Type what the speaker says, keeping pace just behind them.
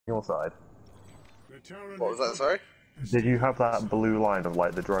your side. What was that, sorry? Did you have that blue line of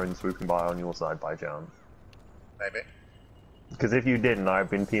like the drone swooping by on your side by chance? Maybe. Because if you didn't, I've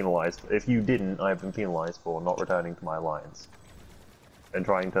been penalised. If you didn't, I've been penalised for not returning to my alliance and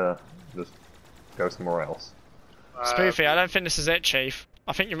trying to just go somewhere else. Spoofy, I don't think this is it, Chief.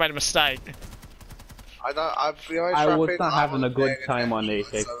 I think you made a mistake. I was not having a good time on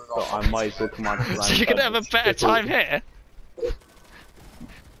AK, so I might as well come on to So you could have a better time here?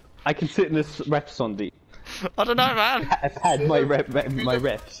 I can sit in this rep Sunday. I don't know, man. I've had my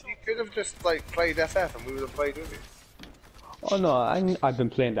reps. You could have just like played FF and we would have played with you. Oh no, I've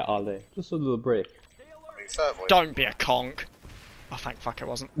been playing that all day. Just a little break. I mean, certainly. Don't be a conk. Oh, thank fuck it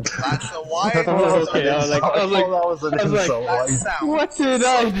wasn't. That's a why. Okay, I was like, what did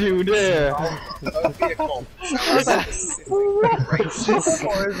I do there? Don't be a conk. Always like just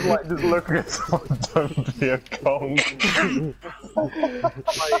looking at someone, don't be a conk.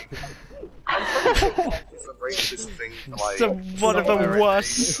 It's a racist thing to like. It's one of the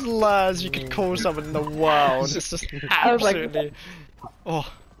worst slurs you could call someone in the world. It's just absolutely. Oh.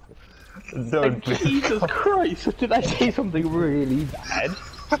 Don't be Jesus Christ, did I say something really bad?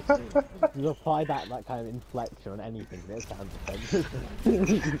 You apply that kind of inflection on anything, it sounds offensive.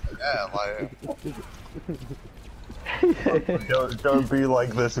 Yeah, like. don't be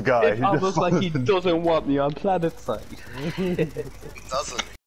like this guy. It's almost like he doesn't want me on planet side. He doesn't.